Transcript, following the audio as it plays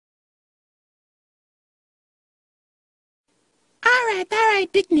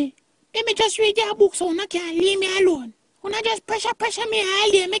Alright, Pitney. Let me just read your book so you can't leave me alone. You just pressure me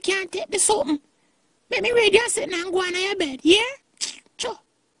all day, me can't take the something. Let me read you sitting and go on your bed, yeah? Sure.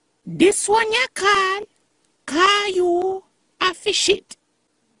 This one you call you a fish it.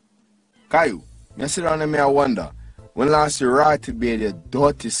 Caillou, me sit down and me I wonder, when last you rotted be your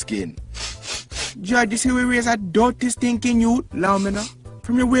dirty skin? George, this is where we raise a dirty stinking youth, allow me now.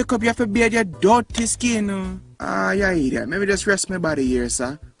 From you wake up, you have to beard your dirty skin. Ah, yeah, idiot. Maybe just rest my body here,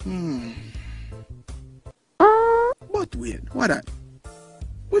 sir. But wait, what that?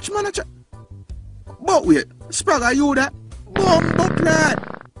 Which man a But wait, Sprag, are you that? Bumbo lad.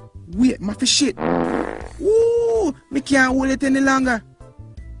 Wait, my fish shit. Ooh, me can't hold it any longer.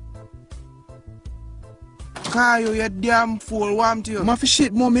 Caillou, you damn fool, warm to you. My fish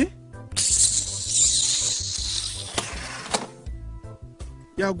shit, mommy.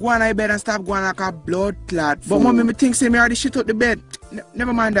 You go on the bed and stop going like a blood clot. But mommy, me think say me already shit out the bed.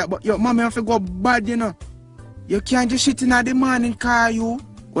 Never mind that, but yo, mommy have to go bad, you know. You can't just shit in the morning, Caillou.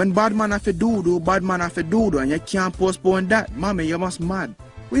 When bad man have to do, bad man have to do, and you can't postpone that. Mommy, you must mad.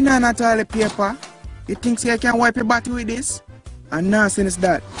 We not toilet paper. You think say you can wipe your body with this? And nonsense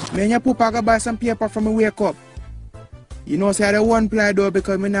that. Me and your papa go buy some paper from me wake up. You know say I the one ply though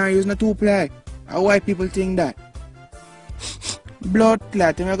because me not use no two ply. How why people think that? Blood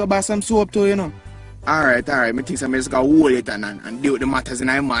clot, and I go buy some soap too, you know. Alright, me think some just go hold it and deal with the matters in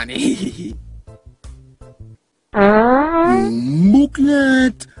my money.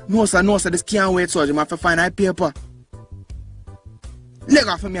 Booklet! No sir, this can't wait, so you have to find that paper. Leg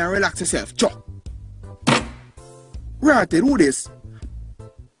off of me and relax yourself, chop. Right, do this.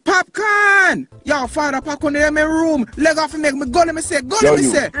 Popcorn! Yo, father, popcorn in my room. Leg off of me, me gun me say, What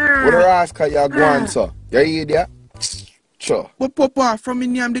the rascal you going, sir? You idiot? Sure. But papa, from me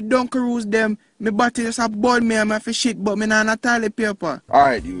name the Dunkaroos them, me body just a board me and my for shit, but me not a toilet paper.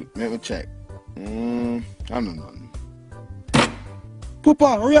 Alright, you, let me check. I don't know.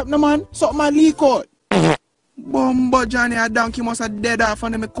 Papa, hurry up no man, something my leak out. Bumbo Johnny, a donkey must have dead off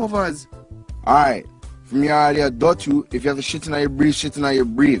under my covers. Alright, from your earlier dot you, if you have a shit in your briefs, shit in your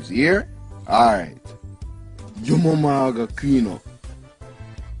briefs, here? Alright. Your mama got clean up.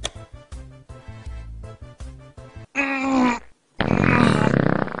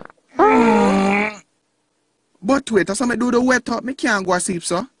 But wait, as I do the wet up, me can't go sleep,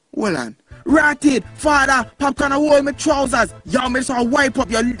 sir. Hold on. Ratted, father, popcorn hold my trousers. Y'all me just wipe up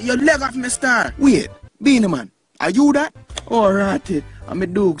your leg off me star. Wait, Beanie man, are you that? Oh, ratted, I'm my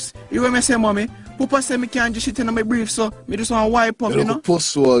dukes. You hear me say, mommy? Papa say me can't just shit in my brief, so me just want to wipe up, you know?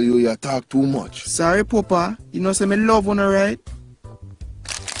 Pussy, you talk too much. Sorry, Papa. You know say me love one, right?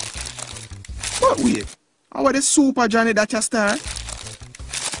 But wait, how are the super Johnny that you star?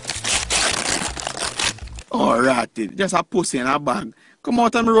 Oh, ratted, just a pussy in a bag. Come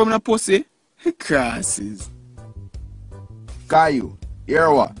out of my room and a pussy. Crosses. Caillou, hear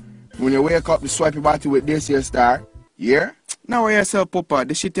what? When you wake up, you swipe your body with this here star. Yeah? Now worry yourself, Papa.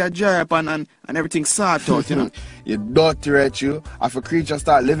 The shit you dry up and everything sort out, you know. You dirty right you. If a creature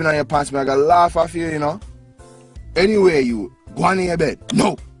start living on your pants, me I gotta laugh at you, you know. Anyway, you go on in your bed.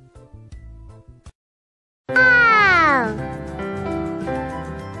 No.